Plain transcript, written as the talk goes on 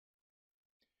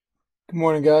Good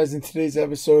morning, guys. In today's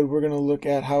episode, we're going to look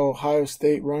at how Ohio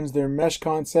State runs their mesh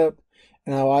concept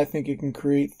and how I think it can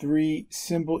create three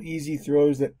simple, easy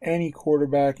throws that any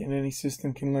quarterback in any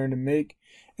system can learn to make,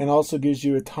 and also gives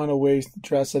you a ton of ways to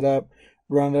dress it up,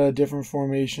 run it out of different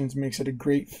formations, makes it a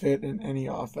great fit in any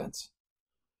offense.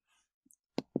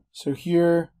 So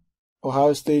here,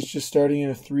 Ohio State's just starting in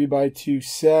a 3x2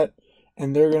 set,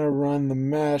 and they're going to run the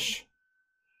mesh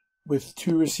with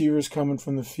two receivers coming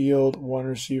from the field, one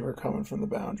receiver coming from the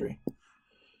boundary.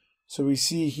 So we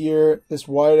see here this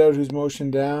wideout who's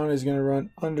motioned down is going to run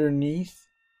underneath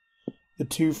the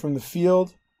two from the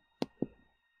field.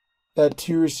 That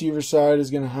two receiver side is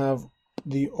going to have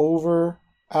the over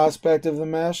aspect of the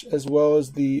mesh as well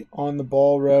as the on the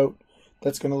ball route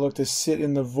that's going to look to sit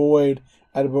in the void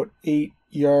at about 8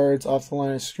 yards off the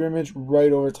line of scrimmage,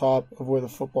 right over top of where the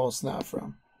football snapped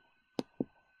from.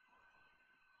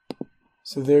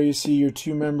 So there you see your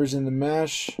two members in the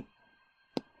mesh,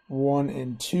 1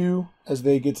 and 2, as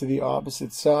they get to the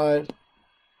opposite side.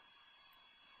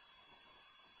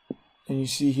 And you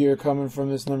see here coming from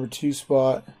this number 2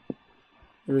 spot,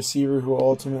 the receiver who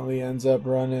ultimately ends up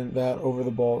running that over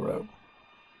the ball route.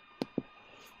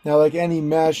 Now, like any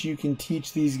mesh, you can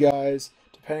teach these guys,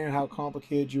 depending on how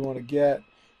complicated you want to get,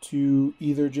 to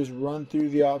either just run through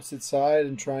the opposite side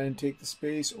and try and take the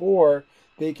space, or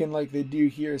they can, like they do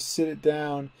here, sit it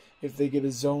down if they get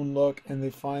a zone look and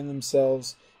they find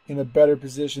themselves in a better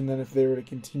position than if they were to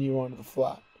continue onto the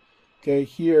flat. Okay,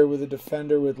 here with a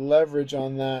defender with leverage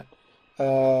on that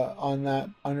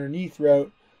underneath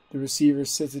route, the receiver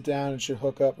sits it down and should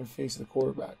hook up and face the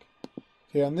quarterback.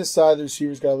 Okay, on this side, the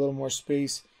receiver's got a little more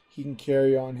space. He can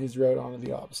carry on his route onto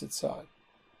the opposite side.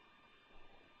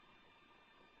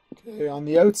 Okay, on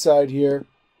the outside here,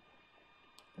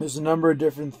 there's a number of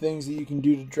different things that you can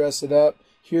do to dress it up.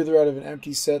 Here they're out of an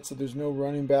empty set, so there's no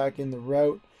running back in the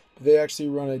route. But they actually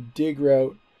run a dig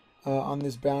route on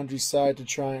this boundary side to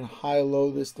try and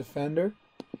high-low this defender.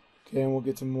 Okay, and we'll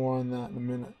get to more on that in a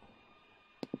minute.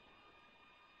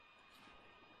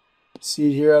 See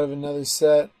it here out of another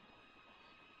set.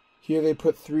 Here they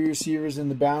put 3 receivers in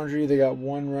the boundary. They got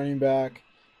 1 running back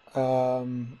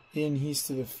he's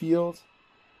to the field.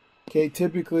 Okay,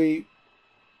 typically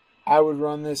I would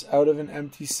run this out of an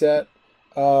empty set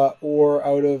or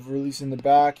out of releasing the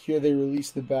back. Here they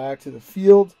release the back to the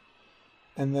field.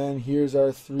 And then here's our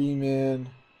 3-man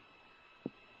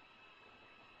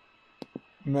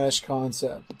mesh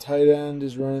concept. The tight end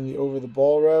is running the over the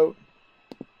ball route.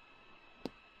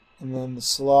 And then the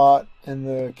slot and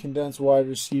the condensed wide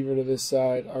receiver to this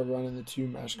side are running the 2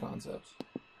 mesh concepts.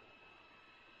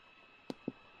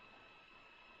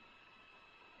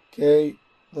 Okay,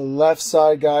 the left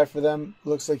side guy for them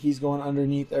looks like he's going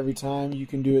underneath every time. You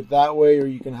can do it that way, or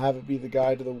you can have it be the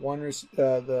guy to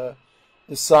the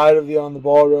side of the on the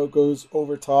ball route goes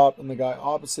over top, and the guy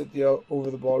opposite the over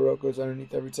the ball route goes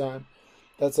underneath every time.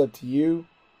 That's up to you.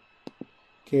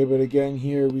 Okay, but again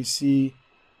here we see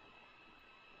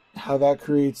how that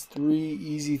creates 3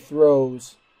 easy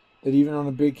throws that even on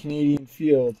a big Canadian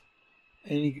field,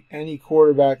 any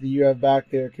quarterback that you have back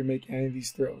there can make any of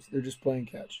these throws. They're just playing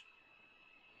catch.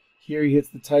 Here he hits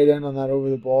the tight end on that over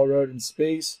the ball route in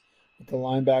space, with the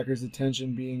linebacker's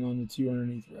attention being on the 2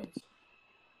 underneath routes.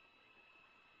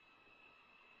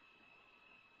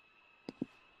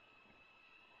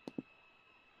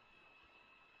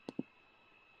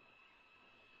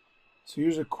 So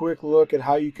here's a quick look at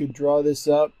how you could draw this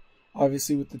up,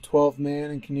 obviously with the 12th man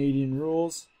and Canadian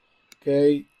rules.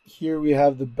 Okay, here we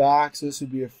have the back, so this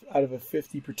would be out of a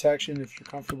 50 protection if you're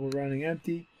comfortable running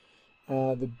empty.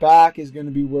 The back is going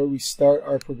to be where we start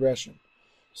our progression.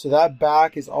 So that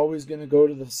back is always going to go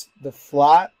to the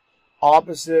flat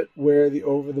opposite where the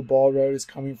over the ball route is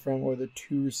coming from, or the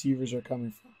 2 receivers are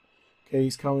coming from. Okay,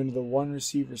 he's coming to the 1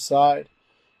 receiver side.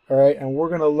 All right, and we're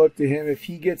going to look to him. If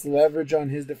he gets leverage on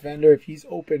his defender, if he's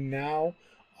open now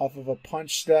off of a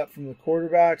punch step from the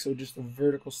quarterback, so just a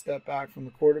vertical step back from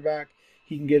the quarterback,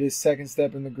 he can get his second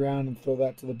step in the ground and throw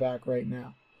that to the back right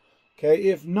now. Okay,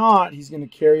 if not, he's going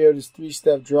to carry out his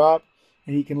 3-step drop,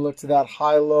 and he can look to that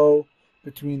high-low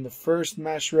between the first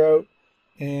mesh route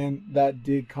and that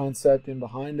dig concept in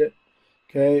behind it.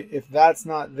 Okay, if that's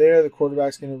not there, the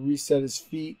quarterback's going to reset his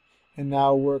feet and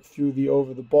now work through the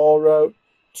over the ball route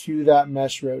to that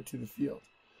mesh route to the field.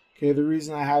 Okay, the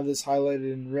reason I have this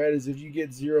highlighted in red is if you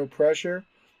get 0 pressure,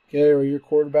 okay, or your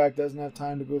quarterback doesn't have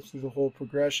time to go through the whole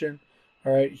progression,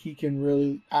 all right, he can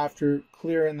really, after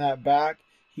clearing that back,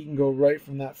 he can go right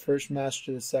from that first mesh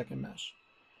to the second mesh.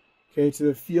 Okay, to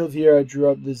the field here, I drew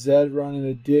up the Z running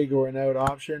a dig or an out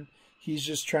option. He's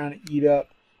just trying to eat up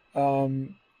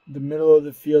the middle of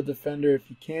the field defender if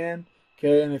he can,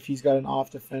 Okay, and if he's got an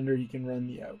off defender, he can run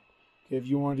the out. Okay, if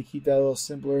you wanted to keep that a little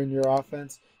simpler in your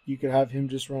offense, you could have him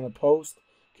just run a post.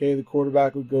 Okay, the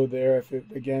quarterback would go there. If it,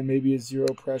 again, maybe a zero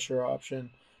pressure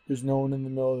option, there's no one in the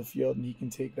middle of the field, and he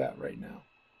can take that right now.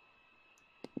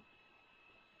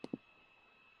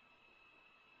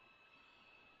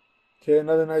 Okay,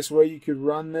 another nice way you could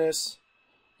run this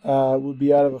would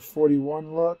be out of a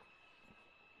 41 look.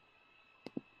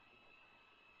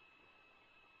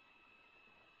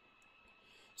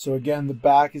 So again, the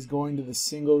back is going to the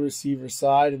single receiver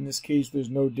side. In this case, there's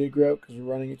no dig route because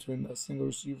we're running it to a single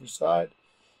receiver side.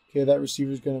 Okay, that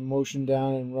receiver is going to motion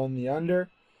down and run the under.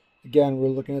 Again, we're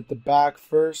looking at the back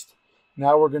first.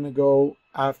 Now we're going to go,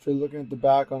 after looking at the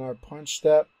back on our punch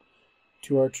step,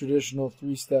 to our traditional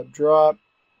 3-step drop.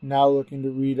 Now looking to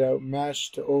read out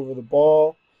mesh to over the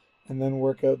ball, and then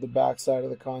work out the back side of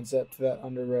the concept to that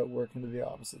under route, working to the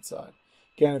opposite side.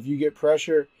 Again, if you get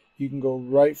pressure, you can go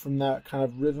right from that kind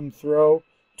of rhythm throw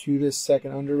to this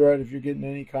second under route. If you're getting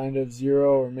any kind of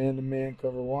zero or man-to-man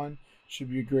cover one,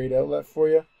 should be a great outlet for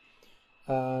you.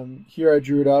 Here I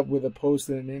drew it up with a post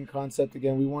and an in concept.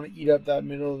 Again, we want to eat up that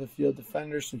middle of the field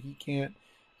defender so he can't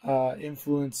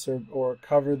influence or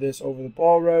cover this over the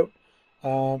ball route.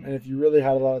 And if you really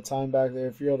had a lot of time back there,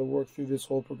 if you're able to work through this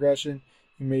whole progression,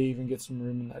 you may even get some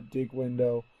room in that dig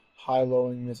window,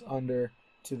 high-lowing this under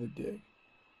to the dig.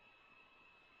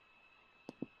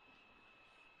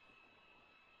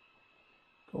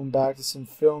 Going back to some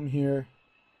film here.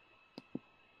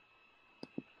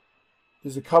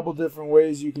 There's a couple different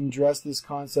ways you can dress this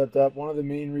concept up. One of the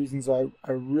main reasons I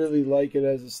really like it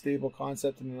as a stable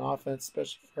concept in an offense,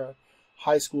 especially for a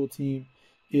high school team,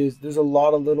 is there's a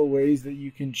lot of little ways that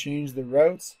you can change the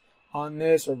routes on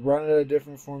this or run it at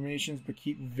different formations, but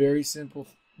keep very simple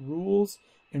rules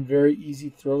and very easy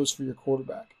throws for your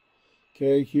quarterback.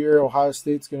 Okay, here Ohio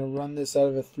State's going to run this out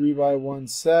of a 3-by-1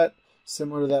 set,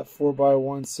 similar to that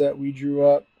 4-by-1 set we drew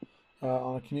up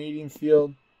on a Canadian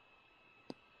field.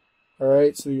 All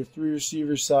right, so your 3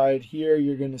 receiver side here,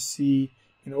 you're going to see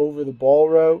an over the ball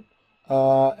route,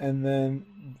 and then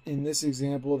in this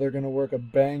example, they're going to work a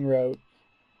bang route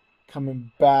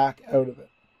coming back out of it.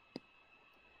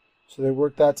 So they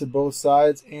work that to both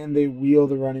sides, and they wheel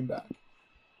the running back.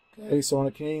 Okay, so on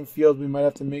a Canadian field, we might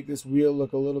have to make this wheel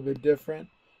look a little bit different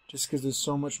just because there's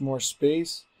so much more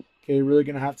space. Okay, you're really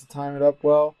going to have to time it up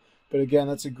well. But again,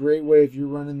 that's a great way if you're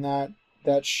running that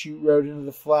shoot route into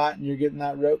the flat and you're getting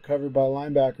that route covered by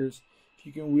linebackers. If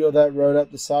you can wheel that route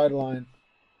up the sideline,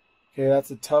 okay,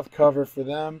 that's a tough cover for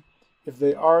them. If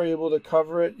they are able to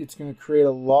cover it, it's going to create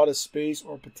a lot of space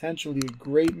or potentially a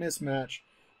great mismatch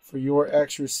for your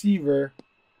ex-receiver,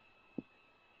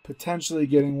 potentially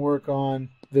getting work on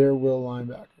their will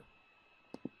linebacker.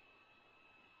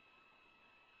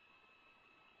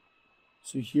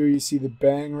 So here you see the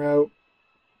bang route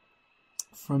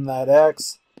from that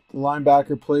X. The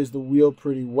linebacker plays the wheel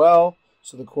pretty well,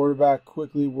 so the quarterback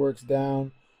quickly works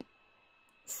down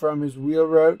from his wheel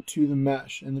route to the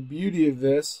mesh. And the beauty of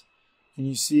this, and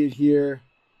you see it here,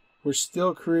 we're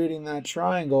still creating that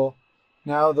triangle.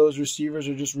 Now those receivers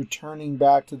are just returning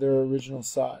back to their original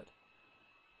side.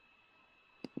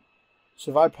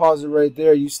 So if I pause it right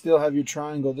there, you still have your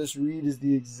triangle. This read is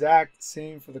the exact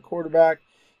same for the quarterback.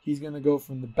 He's going to go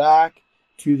from the back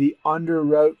to the under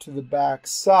route to the back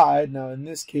side. Now in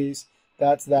this case,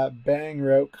 that's that bang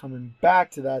route coming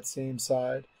back to that same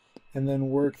side, and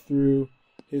then work through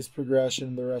his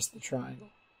progression the rest of the triangle.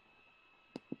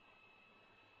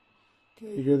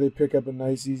 Okay, here they pick up a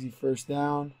nice easy first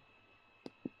down.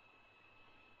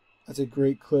 That's a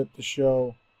great clip to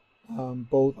show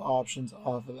both options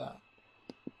off of that.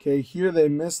 Okay, here they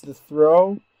missed the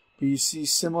throw, but you see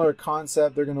similar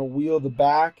concept. They're going to wheel the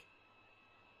back.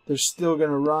 They're still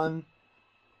going to run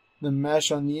the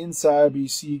mesh on the inside, but you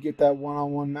see you get that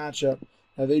one-on-one matchup.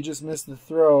 Now they just missed the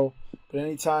throw, but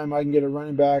anytime I can get a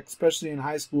running back, especially in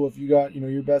high school, if you got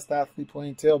your best athlete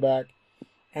playing tailback,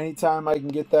 anytime I can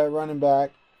get that running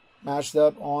back matched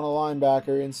up on a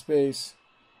linebacker in space,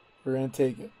 we're going to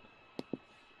take it.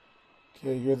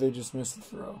 Okay, here they just missed the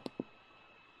throw.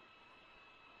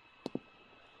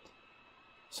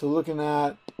 So looking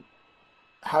at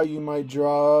how you might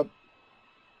draw up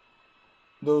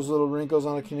those little wrinkles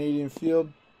on a Canadian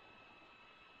field.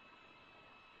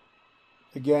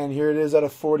 Again, here it is at a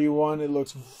 41. It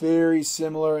looks very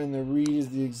similar, and the read is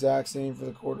the exact same for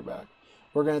the quarterback.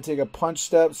 We're going to take a punch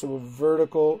step, so a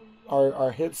vertical,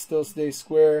 our hips still stay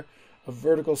square, a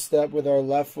vertical step with our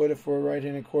left foot if we're a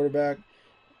right-handed quarterback,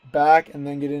 back, and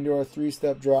then get into our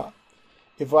 3-step drop.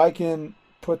 If I can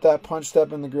put that punch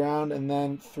step in the ground and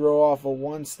then throw off a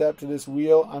 1 step to this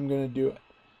wheel, I'm going to do it.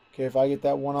 Okay, if I get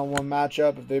that one-on-one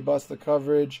matchup, if they bust the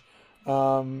coverage,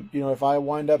 if I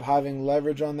wind up having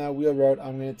leverage on that wheel route,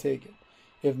 I'm going to take it.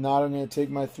 If not, I'm going to take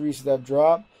my 3-step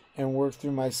drop and work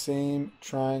through my same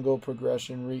triangle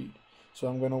progression read. So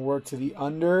I'm going to work to the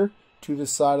under, to the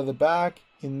side of the back.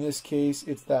 In this case,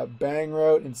 it's that bang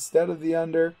route instead of the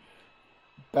under,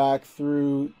 back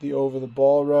through the over the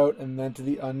ball route, and then to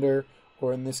the under,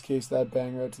 or in this case, that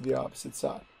bang route to the opposite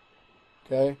side.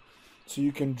 Okay? So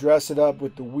you can dress it up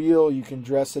with the wheel, you can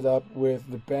dress it up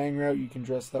with the bang route, you can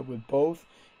dress it up with both.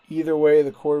 Either way,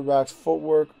 the quarterback's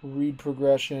footwork, read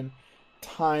progression,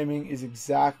 timing is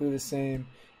exactly the same,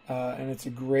 and it's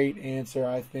a great answer,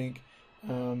 I think,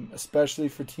 especially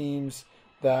for teams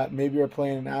that maybe are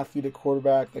playing an athlete at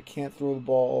quarterback that can't throw the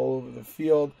ball all over the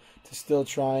field, to still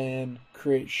try and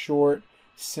create short,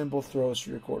 simple throws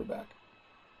for your quarterback.